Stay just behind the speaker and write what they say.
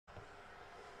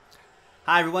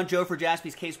Hi everyone, Joe for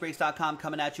JaspysCaseBreaks.com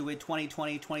coming at you with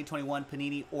 2020-2021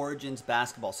 Panini Origins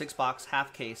Basketball. 6-box,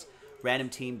 half case, random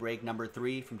team break number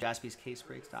 3 from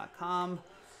JaspysCaseBreaks.com.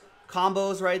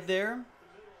 Combos right there.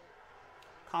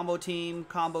 Combo team,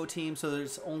 so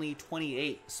there's only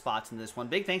 28 spots in this one.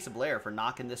 Big thanks to Blair for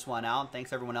knocking this one out.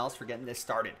 Thanks everyone else for getting this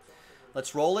started.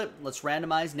 Let's roll it. Let's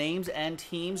randomize names and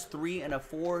teams 3 and a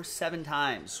 4, 7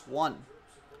 times. 1,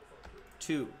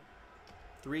 2,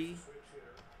 3,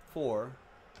 4,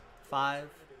 5,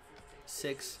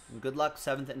 6, and good luck,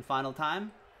 7th and final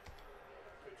time.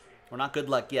 Well, not good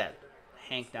luck yet.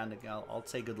 Hank down to go. I'll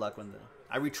say good luck when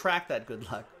I retract that good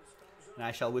luck, and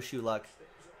I shall wish you luck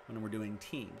when we're doing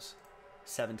teams.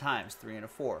 7 times, 3 and a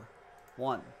 4.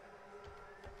 1,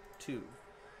 2,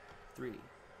 3,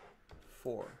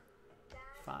 4,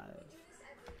 5,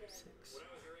 6,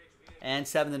 and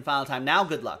 7th and final time. Now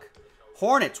good luck.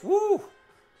 Hornets, woo!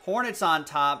 Hornets on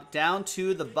top, down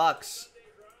to the Bucks.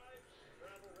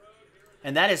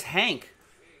 And that is Hank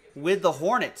with the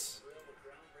Hornets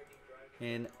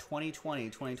in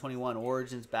 2020-2021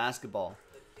 Origins Basketball.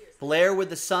 Blair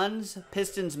with the Suns,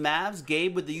 Pistons, Mavs,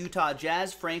 Gabe with the Utah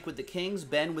Jazz, Frank with the Kings,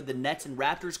 Ben with the Nets and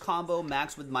Raptors combo,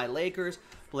 Max with my Lakers,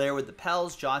 Blair with the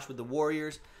Pels, Josh with the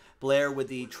Warriors, Blair with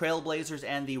the Trailblazers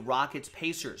and the Rockets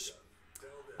Pacers.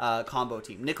 Combo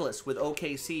team. Nicholas with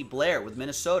OKC, Blair with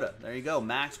Minnesota. There you go.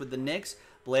 Max with the Knicks,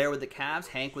 Blair with the Cavs,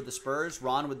 Hank with the Spurs,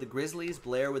 Ron with the Grizzlies,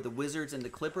 Blair with the Wizards and the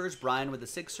Clippers, Brian with the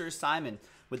Sixers, Simon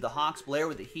with the Hawks, Blair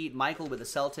with the Heat, Michael with the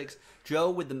Celtics, Joe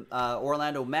with the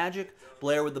Orlando Magic,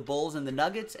 Blair with the Bulls and the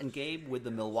Nuggets, and Gabe with the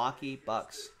Milwaukee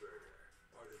Bucks.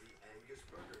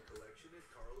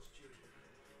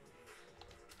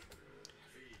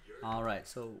 All right,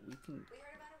 so we can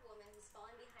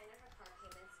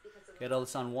get all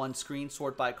this on one screen,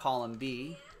 sort by column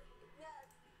B.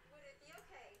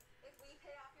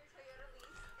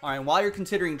 All right, and while you're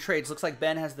considering trades, looks like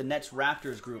Ben has the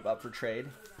Nets-Raptors group up for trade.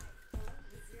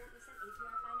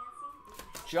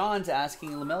 John's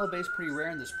asking, LaMelo Ball's pretty rare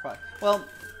in this product. Well,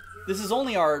 this is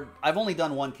only I've only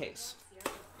done one case.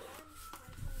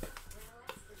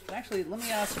 Actually, let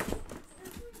me ask,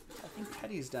 I think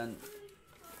Petty's done.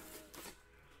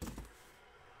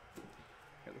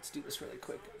 Here, let's do this really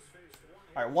quick.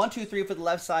 All right, 1, 2, 3 for the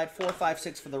left side, 4, 5,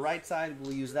 6 for the right side.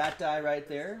 We'll use that die right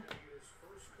there.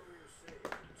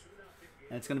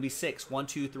 And it's going to be 6. 1,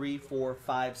 2, 3, 4,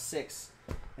 5, 6.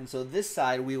 And so this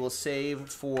side we will save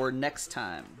for next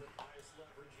time.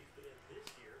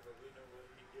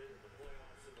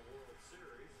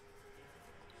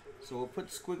 So we'll put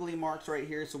squiggly marks right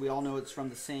here so we all know it's from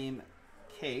the same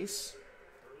case.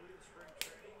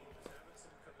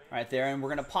 Right there, and we're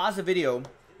going to pause the video.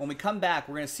 When we come back,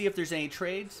 we're going to see if there's any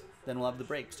trades. Then we'll have the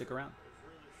break. Stick around.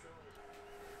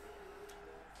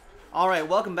 All right,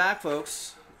 welcome back,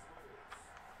 folks.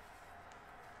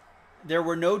 There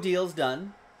were no deals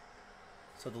done,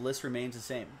 so the list remains the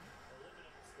same.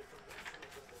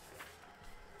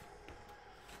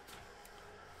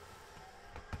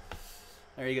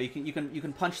 There you go. You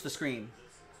can punch the screen,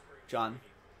 John,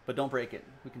 but don't break it.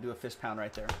 We can do a fist pound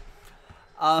right there.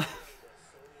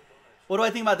 What do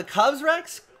I think about the Cubs,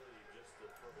 Rex?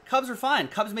 Cubs are fine.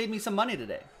 Cubs made me some money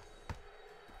today.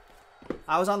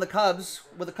 I was on the Cubs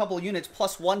with a couple units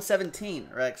plus 117,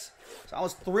 Rex. So I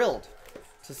was thrilled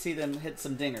to see them hit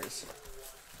some dingers.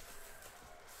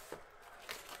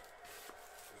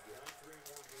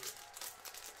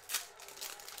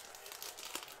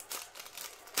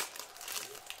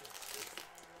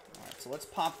 All right, so let's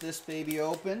pop this baby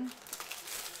open.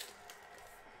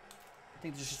 I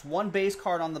think there's just one base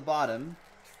card on the bottom.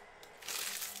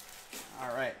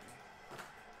 All right.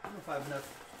 I don't know if I have enough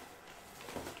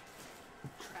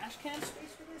trash can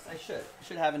space for this. I should. I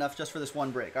should have enough just for this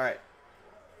one break. All right.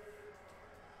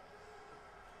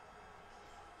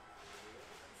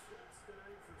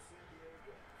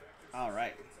 All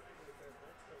right.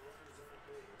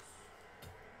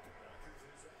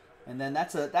 And then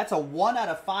that's a 1 out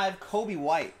of 5 Kobe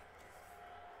White.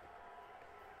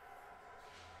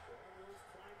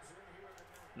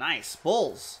 Nice.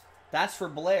 Bulls. That's for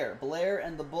Blair. Blair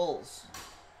and the Bulls.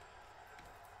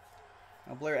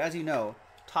 Now, Blair, as you know,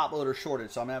 top loader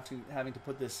shorted, so I'm having to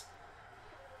put this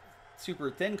super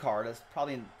thin card. That's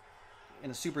probably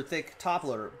in a super thick top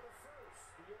loader.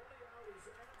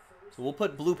 So we'll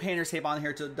put blue painter's tape on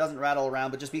here so it doesn't rattle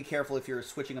around, but just be careful if you're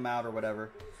switching them out or whatever.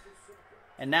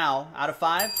 And now, out of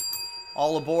 5,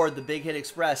 all aboard the Big Hit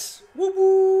Express. Woo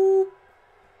woo!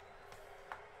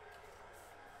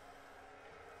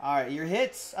 All right, your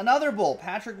hits. Another Bull,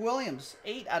 Patrick Williams,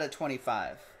 8 out of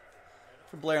 25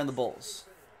 for Blair and the Bulls.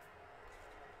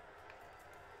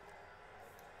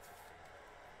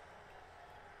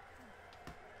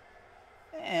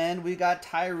 And we got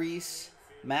Tyrese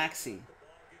Maxey.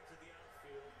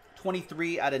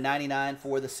 23 out of 99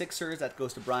 for the Sixers. That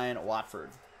goes to Brian Watford.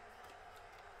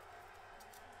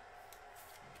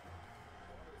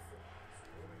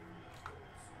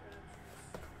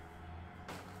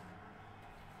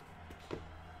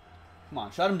 Come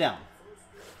on, shut him down.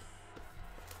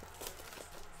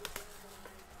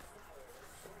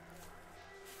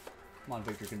 Come on,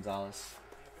 Victor Gonzalez.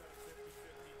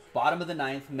 Bottom of the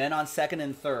ninth. Men on second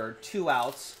and third. 2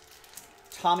 outs.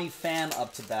 Tommy Pham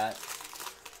up to bat.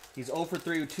 He's 0 for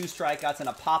 3 with 2 strikeouts and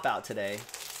a pop-out today.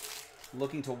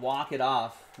 Looking to walk it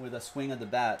off with a swing of the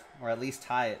bat, or at least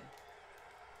tie it.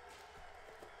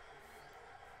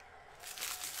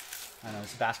 I know,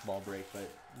 it's a basketball break, but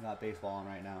we got baseball on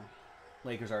right now.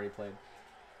 Lakers already played.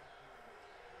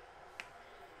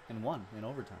 And won in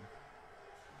overtime.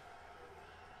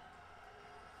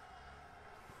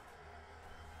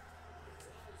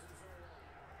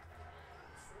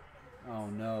 Oh,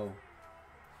 no.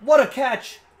 What a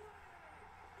catch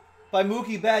by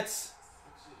Mookie Betts.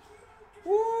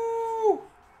 Woo!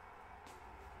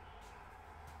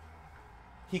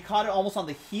 He caught it almost on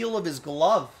the heel of his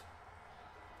glove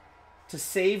to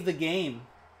save the game.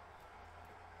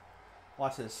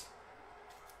 Watch this.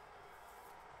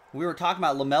 We were talking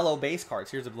about LaMelo base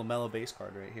cards. Here's a LaMelo base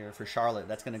card right here for Charlotte.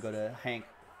 That's going to go to Hank.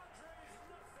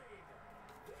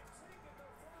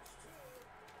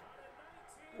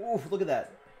 Ooh, look at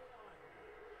that.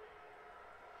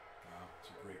 Wow, it's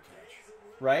a great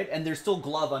catch. Right? And there's still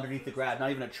glove underneath the grab,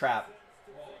 not even a trap.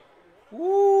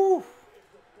 Woo!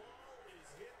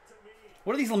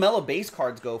 What do these LaMelo base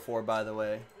cards go for, by the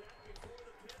way?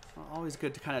 Always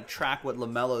good to kind of track what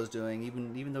LaMelo's doing,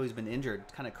 even though he's been injured.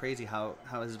 It's kind of crazy how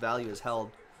his value is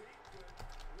held.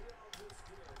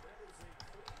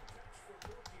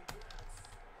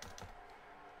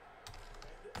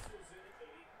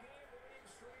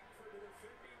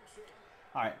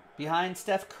 All right, behind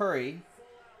Steph Curry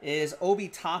is Obi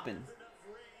Toppin,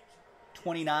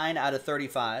 29 out of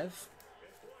 35.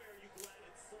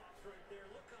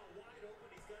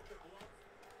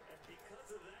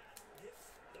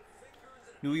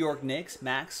 New York Knicks,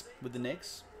 Max with the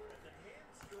Knicks.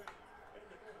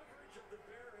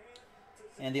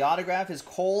 And the autograph is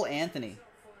Cole Anthony.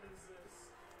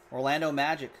 Orlando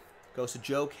Magic goes to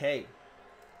Joe K.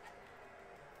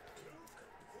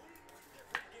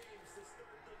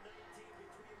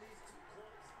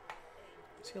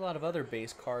 See a lot of other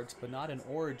base cards, but not an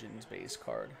Origins base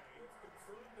card.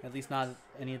 At least not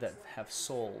any that have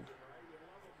sold.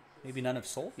 Maybe none have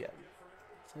sold yet.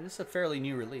 So this is a fairly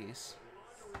new release.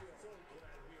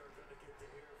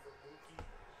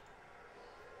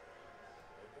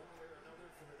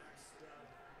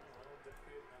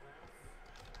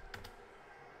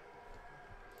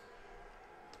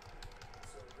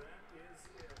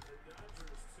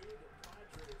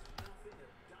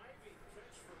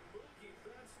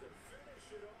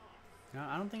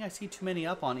 I don't think I see too many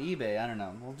up on eBay. I don't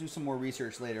know. We'll do some more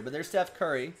research later. But there's Steph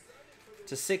Curry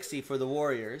to 60 for the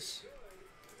Warriors.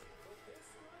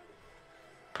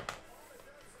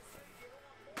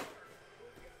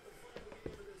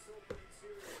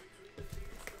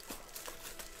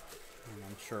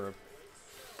 I'm sure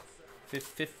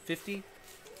 50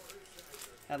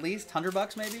 at least,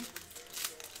 $100 maybe.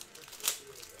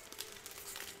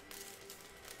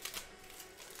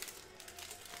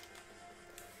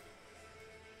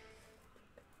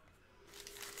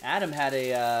 Adam had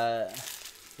a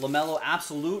LaMelo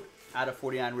Absolute out of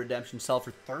 49 redemption sell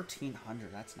for $1,300.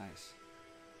 That's nice.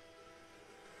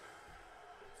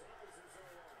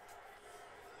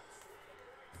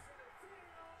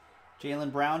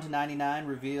 Jaylen Brown to 99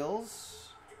 reveals.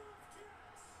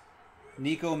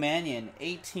 Nico Mannion,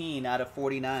 18 out of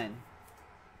 49.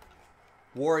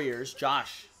 Warriors,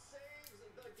 Josh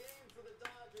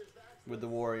with the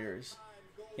Warriors.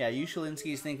 Yeah,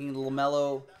 Ushalinski's thinking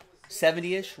LaMelo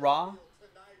 70-ish raw.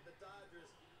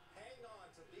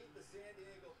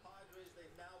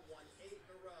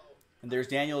 And there's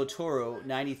Daniel Oturu,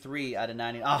 93 out of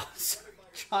 90. Oh, sorry.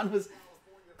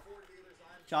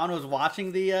 John was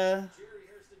watching the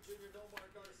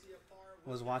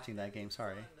was watching that game,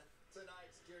 sorry.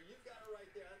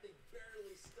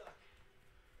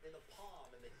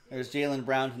 There's Jaylen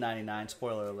Brown to 99,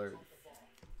 spoiler alert.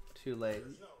 Too late.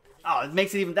 Oh, that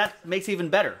makes it even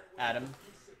better, Adam.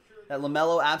 That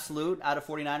LaMelo Absolute out of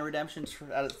 49 redemptions for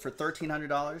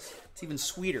 $1,300. It's even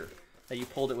sweeter that you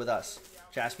pulled it with us.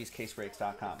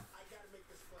 JaspysCaseBreaks.com.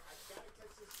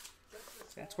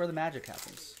 That's where the magic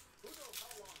happens.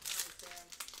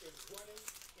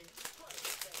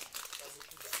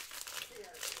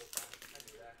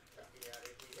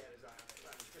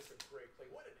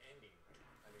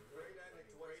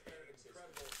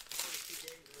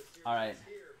 All right.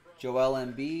 Joel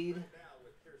Embiid.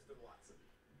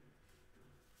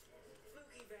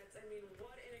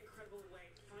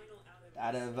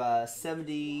 Out of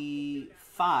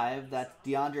 75, that's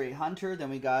DeAndre Hunter. Then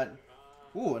we got,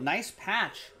 ooh, a nice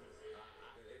patch.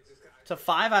 It's a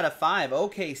 5 out of 5.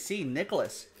 OKC,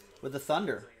 Nicholas with the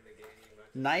Thunder.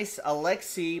 Nice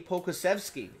Alexei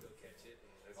Pokusevsky.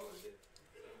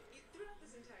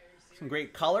 Some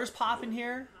great colors popping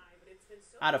here.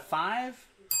 Out of 5.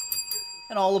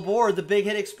 And all aboard the Big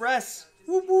Hit Express.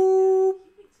 Whoop, whoop.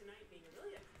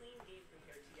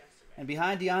 And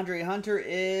behind DeAndre Hunter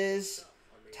is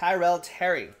Tyrell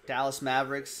Terry, Dallas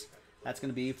Mavericks. That's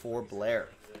going to be for Blair.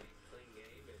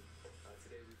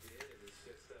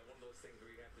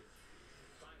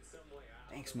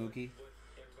 Thanks, Mookie.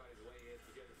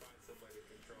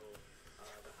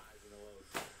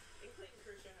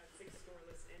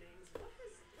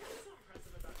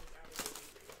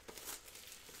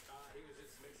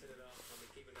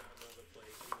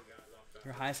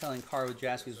 Your high-selling card with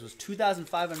Jaspys was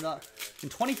 2005 and up. In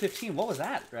 2015, what was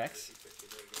that, Rex?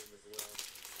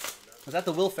 Was that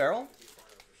the Will Ferrell?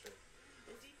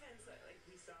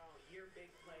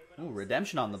 Ooh,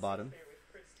 redemption on the bottom.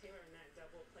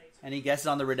 Any guesses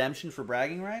on the redemption for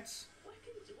bragging rights?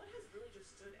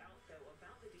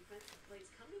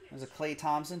 There's a Klay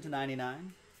Thompson to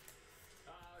 99.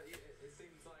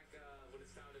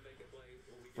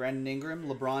 Brandon Ingram,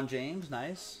 LeBron James,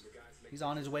 nice. He's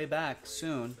on his way back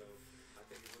soon.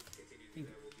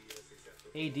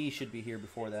 AD should be here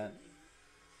before that.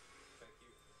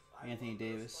 Anthony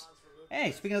Davis.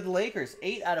 Hey, speaking of the Lakers,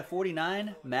 8 out of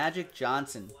 49, Magic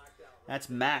Johnson. That's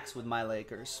Max with my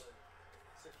Lakers.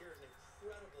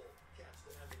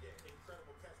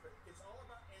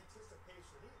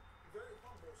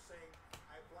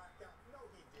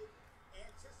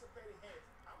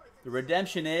 The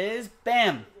redemption is,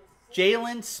 bam,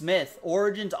 Jalen Smith,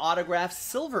 Origins Autograph,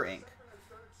 Silver Ink.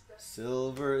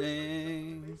 Silver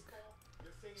Ink.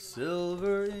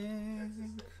 Silver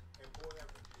Ink.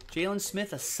 Jalen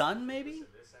Smith, a Sun, maybe?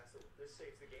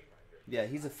 Yeah,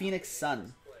 he's a Phoenix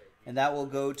Sun. And that will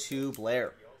go to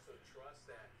Blair.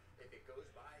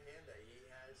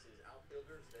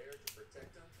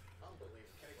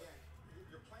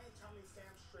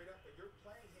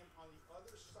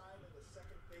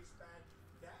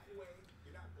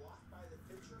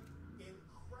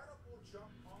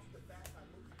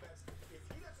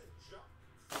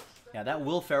 Yeah, that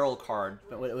Will Ferrell card,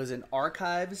 but it was in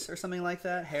Archives or something like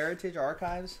that, Heritage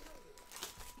Archives.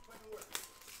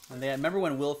 And they remember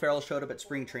when Will Ferrell showed up at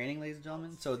spring training, ladies and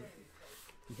gentlemen. So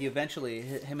he eventually,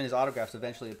 him and his autographs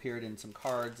eventually appeared in some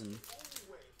cards, and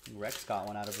Rex got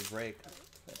one out of a break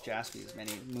at Jaspys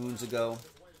many moons ago.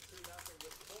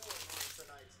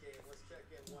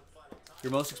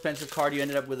 Your most expensive card, you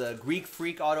ended up with a Greek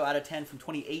Freak auto out of 10 from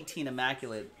 2018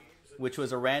 Immaculate, which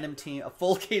was a random team, a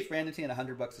full case random team at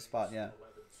 $100 a spot. Yeah,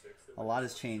 a lot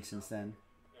has changed since then.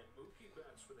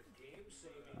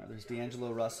 All right, there's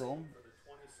D'Angelo Russell.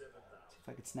 See if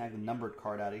I could snag the numbered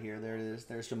card out of here. There it is.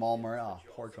 There's Jamal Murray. Oh,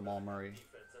 poor Jamal Murray.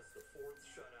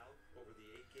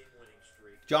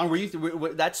 John, were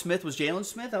you that Smith was Jalen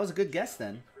Smith? That was a good guess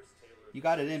then. You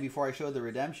got it in before I showed the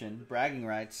redemption. Bragging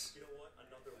rights.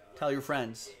 Tell your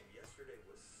friends.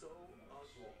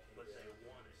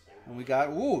 And we got,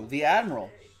 ooh, the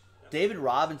Admiral. David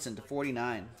Robinson to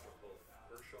 49.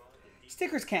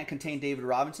 Stickers can't contain David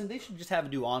Robinson. They should just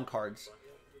have do on cards.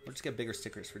 We'll just get bigger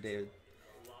stickers for David.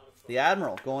 The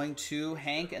Admiral going to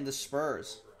Hank and the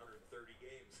Spurs.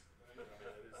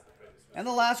 And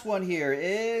the last one here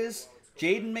is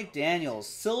Jaden McDaniels.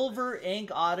 Silver Ink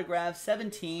Autograph,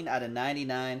 17 out of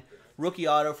 99. Rookie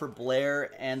auto for Blair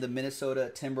and the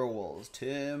Minnesota Timberwolves.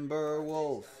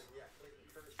 Timberwolves.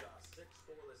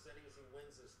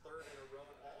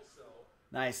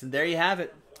 Nice, and there you have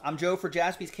it. I'm Joe for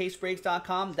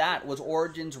JaspysCaseBreaks.com. That was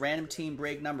Origins Random Team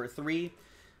Break number 3.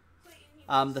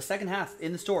 The second half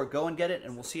in the store. Go and get it,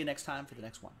 and we'll see you next time for the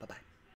next one. Bye-bye.